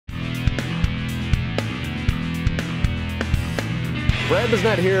Brad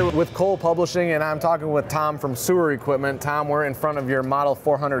Bisnet here with Cole Publishing, and I'm talking with Tom from Sewer Equipment. Tom, we're in front of your Model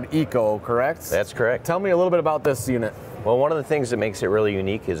 400 Eco, correct? That's correct. Tell me a little bit about this unit. Well, one of the things that makes it really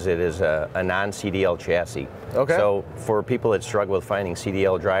unique is it is a non-CDL chassis. Okay. So for people that struggle with finding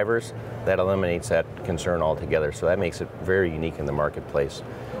CDL drivers, that eliminates that concern altogether. So that makes it very unique in the marketplace.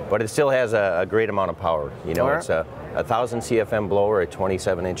 But it still has a great amount of power. You know, it's a 1,000 CFM blower at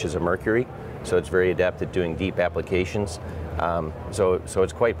 27 inches of mercury. So it's very adept at doing deep applications. So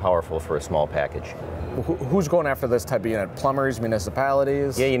it's quite powerful for a small package. Who's going after this type of unit? Plumbers,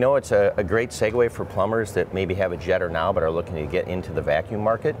 municipalities? Yeah, you know, it's a great segue for plumbers that maybe have a jetter now but are looking to get into the vacuum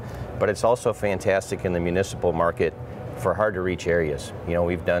market. But it's also fantastic in the municipal market for hard to reach areas. You know,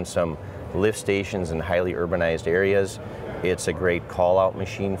 we've done some lift stations in highly urbanized areas. It's a great call-out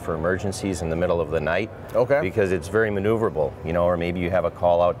machine for emergencies in the middle of the night. Okay. Because it's very maneuverable, you know, or maybe you have a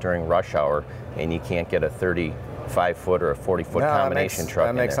call-out during rush hour and you can't get a 35-foot or a 40-foot combination truck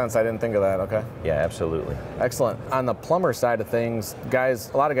in there. That makes sense. I didn't think of that. Okay. Yeah, absolutely. Excellent. On the plumber side of things, a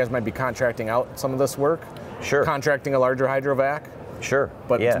lot of guys might be contracting out some of this work. Sure. Contracting a larger hydrovac. Sure.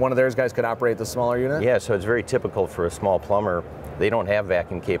 But yeah. one of theirs guys could operate the smaller unit? Yeah, so it's very typical for a small plumber. They don't have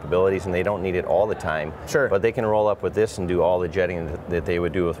vacuum capabilities and they don't need it all the time. Sure. But they can roll up with this and do all the jetting that they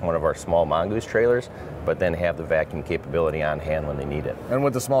would do with one of our small Mongoose trailers, but then have the vacuum capability on hand when they need it. And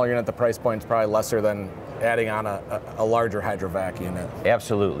with the smaller unit, the price point's probably lesser than adding on a larger hydrovac unit.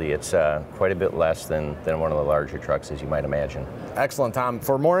 Absolutely. It's quite a bit less than one of the larger trucks, as you might imagine. Excellent, Tom.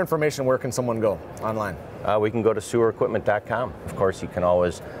 For more information, where can someone go online? We can go to sewerequipment.com. Of course, you can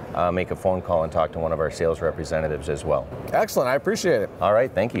always make a phone call and talk to one of our sales representatives as well. Excellent. I appreciate it. All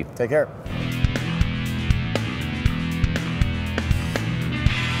right. Thank you. Take care.